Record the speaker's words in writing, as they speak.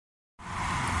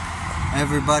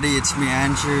Everybody, it's me,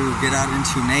 Andrew. Get out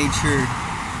into nature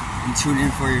and tune in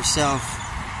for yourself.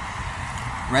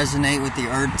 Resonate with the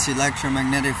Earth's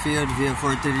electromagnetic field via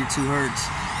 432 Hertz,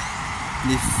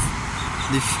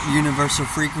 the universal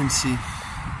frequency.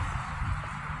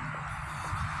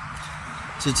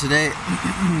 So today,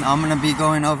 I'm going to be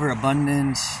going over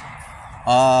abundance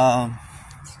and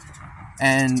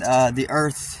the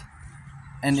Earth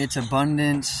and its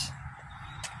abundance,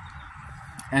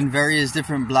 and various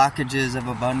different blockages of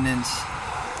abundance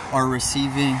or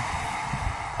receiving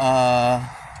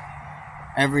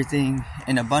everything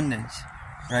in abundance,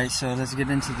 right? So let's get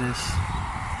into this.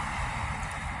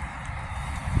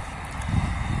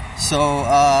 So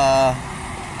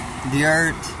the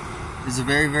Earth is a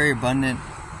very, very abundant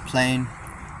plane.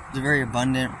 It's a very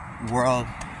abundant world,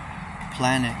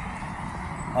 planet.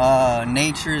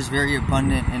 Nature is very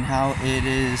abundant in how it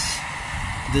is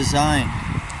designed,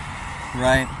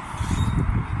 right?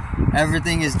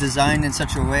 Everything is designed in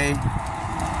such a way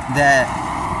that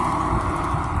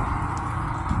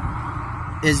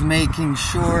is making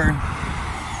sure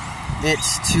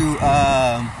it's to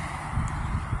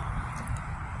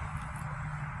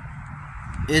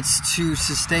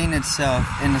sustain itself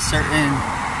in a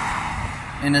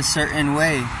certain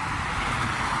way,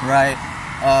 right?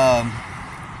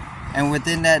 And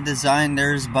within that design,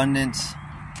 there's abundance,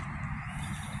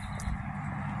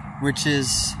 which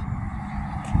is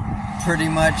pretty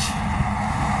much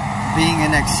being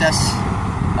in excess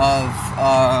of,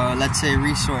 let's say,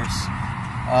 resource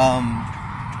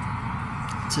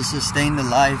to sustain the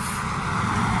life.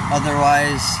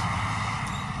 Otherwise,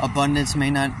 abundance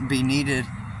may not be needed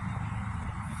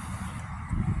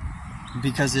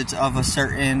because it's of a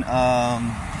certain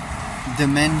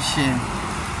dimension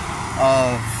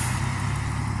of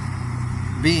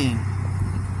being,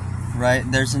 right?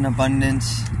 There's an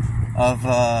abundance of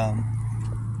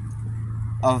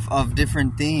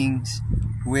different things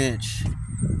which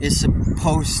is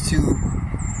supposed to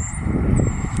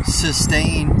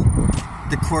sustain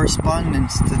the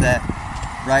correspondence to that,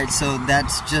 right? So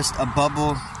that's just a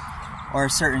bubble or a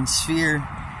certain sphere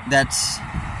that's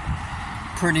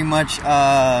pretty much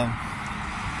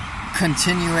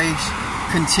continuating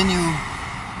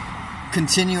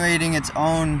its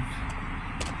own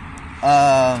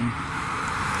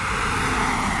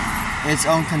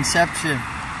conception,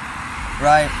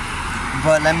 right?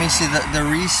 But let me see the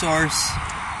resource.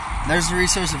 There's the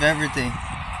resource of everything,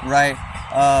 right?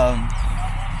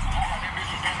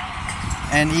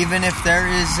 And even if there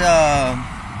is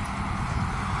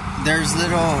there's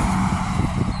little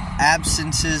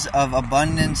absences of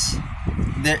abundance,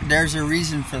 there's a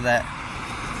reason for that,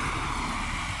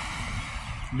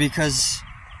 because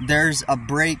there's a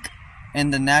break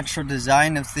in the natural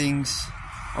design of things,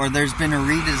 or there's been a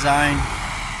redesign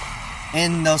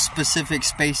in those specific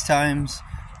space-times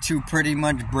to pretty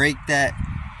much break that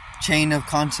chain of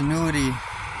continuity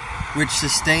which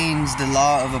sustains the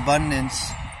law of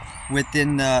abundance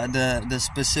within the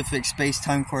specific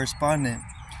space-time correspondent,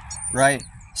 right?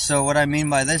 So what I mean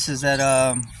by this is that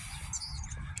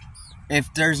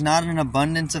if there's not an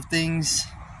abundance of things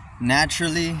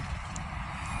naturally,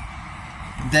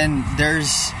 then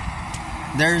there's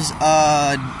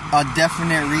a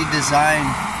definite redesign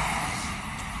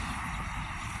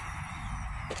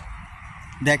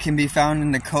that can be found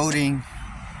in the coding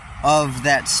of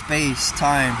that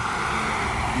space-time,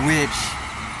 which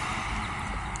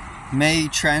may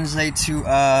translate to,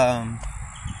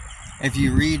 if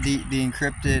you read the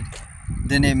encrypted,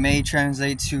 then it may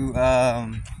translate to,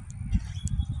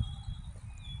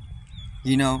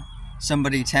 you know,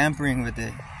 somebody tampering with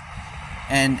it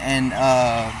and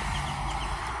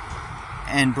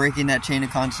breaking that chain of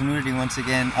continuity once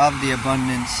again of the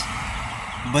abundance.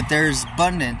 But there's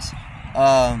abundance,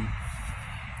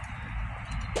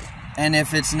 and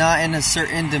if it's not in a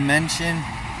certain dimension,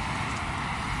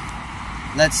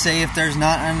 let's say if there's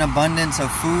not an abundance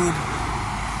of food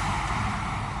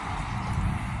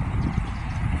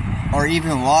or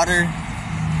even water,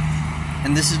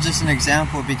 and this is just an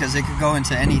example because it could go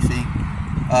into anything,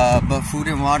 but food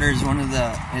and water is one of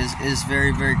is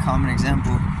very, very common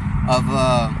example of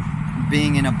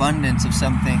being in abundance of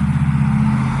something.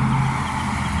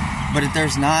 But if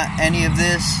there's not any of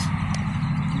this,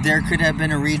 there could have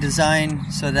been a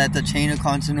redesign so that the chain of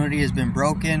continuity has been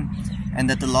broken and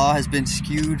that the law has been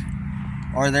skewed,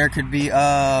 or there could be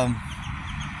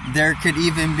there could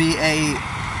even be a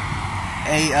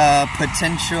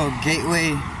potential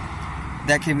gateway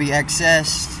that can be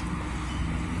accessed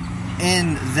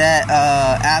in that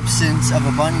absence of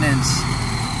abundance.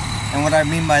 And what I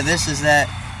mean by this is that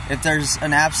if there's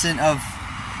an absence of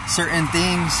certain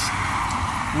things,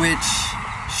 which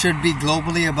should be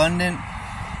globally abundant,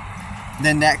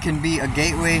 then that can be a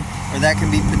gateway, or that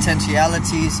can be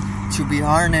potentialities to be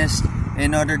harnessed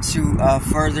in order to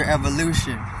further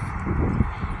evolution,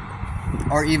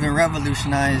 or even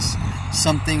revolutionize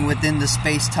something within the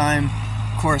space-time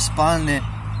correspondent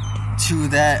to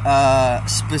that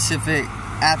specific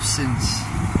absence,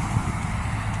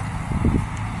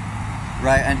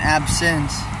 right? An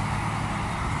absence.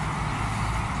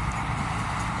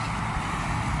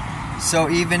 So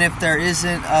even if there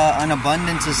isn't an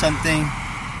abundance of something,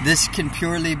 this can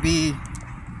purely be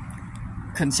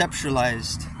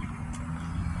conceptualized,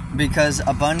 because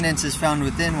abundance is found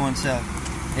within oneself.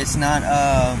 It's not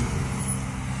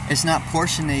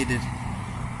portionated,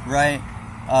 right?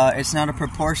 It's not a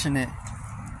proportionate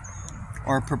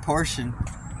or proportion.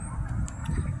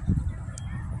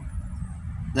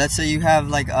 Let's say you have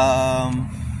like a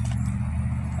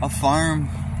farm,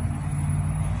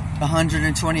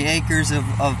 120 acres of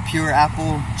pure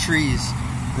apple trees,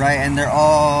 right? And they're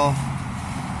all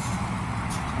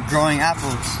growing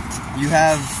apples. You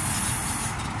have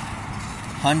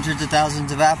hundreds of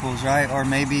thousands of apples, right? Or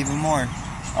maybe even more.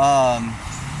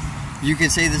 You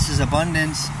could say this is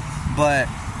abundance, but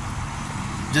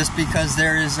just because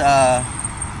there is a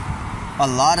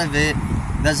lot of it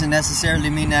doesn't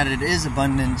necessarily mean that it is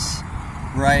abundance,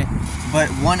 right? But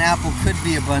one apple could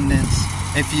be abundance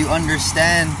if you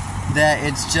understand that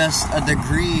it's just a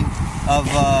degree of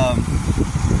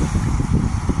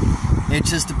it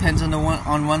just depends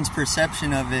on one's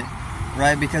perception of it,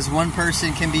 right? Because one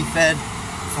person can be fed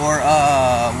for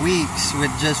weeks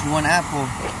with just one apple,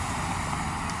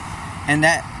 and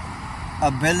that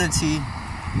ability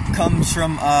comes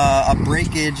from a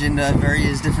breakage in the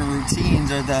various different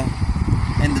routines, or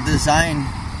in the design,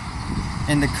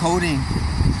 in the coding,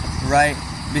 right?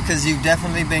 Because you've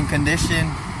definitely been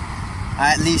conditioned,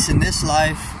 at least in this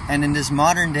life and in this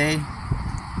modern day,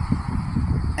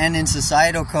 and in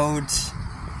societal codes,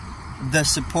 the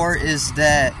support is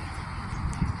that,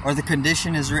 or the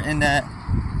condition is written that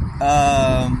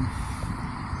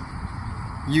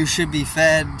you should be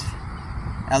fed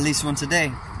at least once a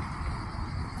day,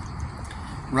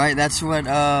 right? That's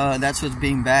what's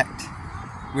being backed,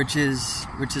 which is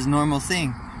normal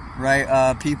thing,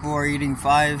 right? People are eating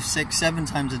 5, 6, 7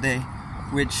 times a day,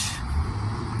 which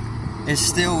is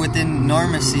still within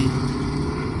normacy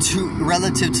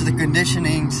relative to the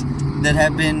conditionings that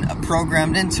have been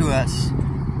programmed into us,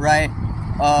 right?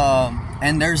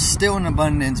 And there's still an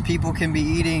abundance. People can be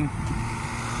eating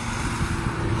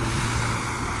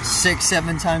 6,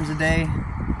 7 times a day,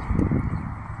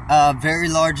 very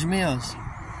large meals,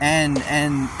 and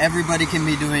everybody can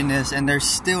be doing this, and there's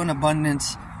still an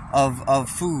abundance of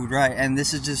food, right? And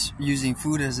this is just using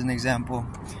food as an example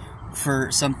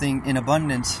for something in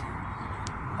abundance.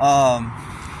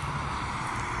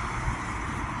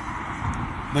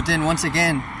 But then once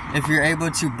again, if you're able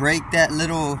to break that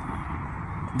little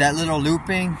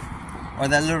looping, or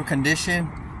that little condition,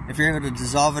 if you're able to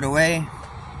dissolve it away,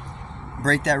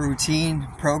 break that routine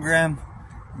program,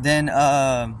 then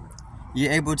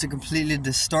you're able to completely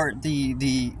distort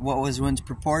the what was once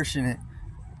proportionate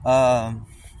to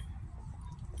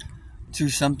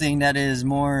something that is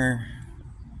more,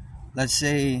 let's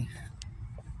say,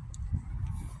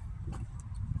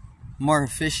 more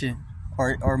efficient,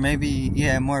 or maybe,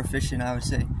 yeah, more efficient, I would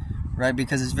say, right?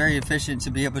 Because it's very efficient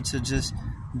to be able to just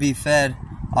be fed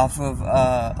off of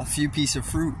a few pieces of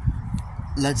fruit,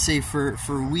 let's say for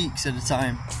weeks at a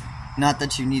time. Not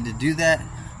that you need to do that,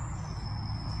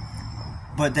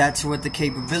 but that's what the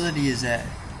capability is at,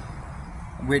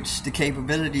 which the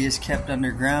capability is kept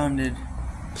undergrounded,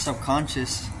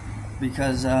 subconscious,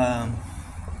 because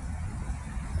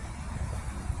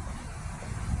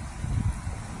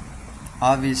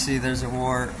obviously there's a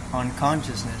war on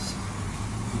consciousness,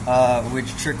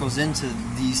 which trickles into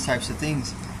these types of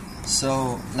things.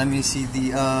 So let me see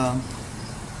the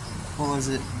what was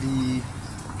it, the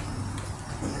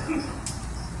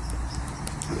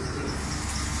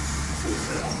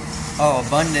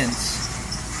abundance.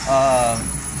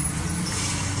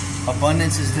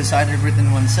 Abundance is decided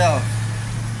within oneself.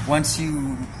 Once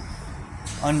you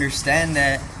understand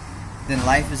that, then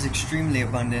life is extremely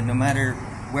abundant, no matter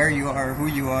where you are, who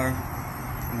you are,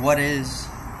 what is.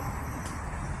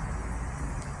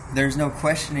 There's no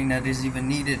questioning that is even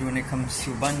needed when it comes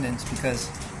to abundance, because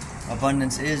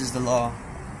abundance is the law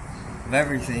of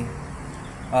everything.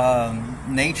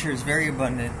 Nature is very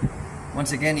abundant.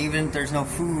 Once again, even if there's no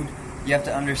food, you have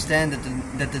to understand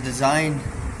that the design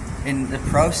in the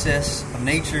process of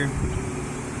nature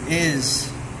is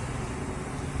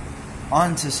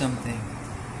onto something,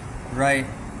 right?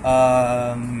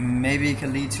 maybe it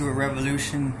could lead to a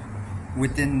revolution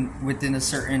within a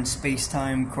certain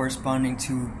space-time corresponding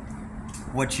to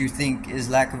what you think is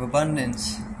lack of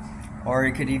abundance, or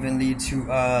it could even lead to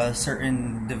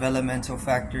certain developmental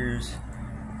factors,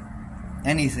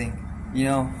 anything, you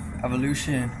know,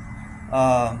 evolution.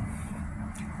 And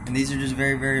these are just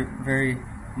very, very, very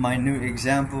minute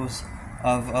examples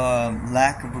of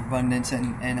lack of abundance,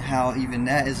 and how even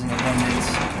that is an abundance,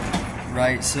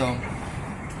 right? So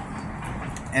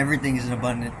everything is an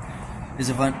abundance, is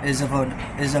of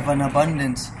an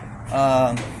abundance.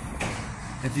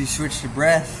 If you switch to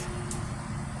breath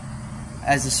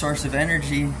as a source of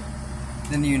energy,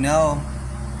 then you know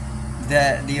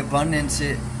that the abundance,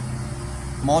 it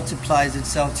multiplies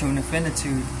itself to an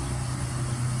infinitude,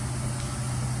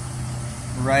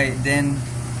 right? Then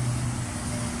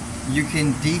you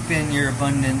can deepen your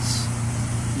abundance,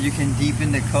 you can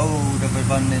deepen the code of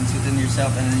abundance within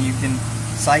yourself, and then you can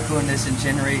cycle in this and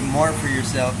generate more for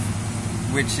yourself,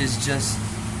 which is just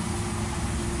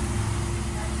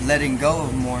letting go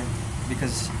of more,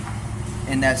 because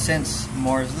in that sense,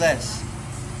 more is less.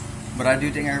 But I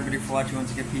do thank everybody for watching.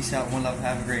 Once again, peace out, one love,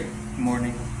 have a great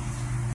morning.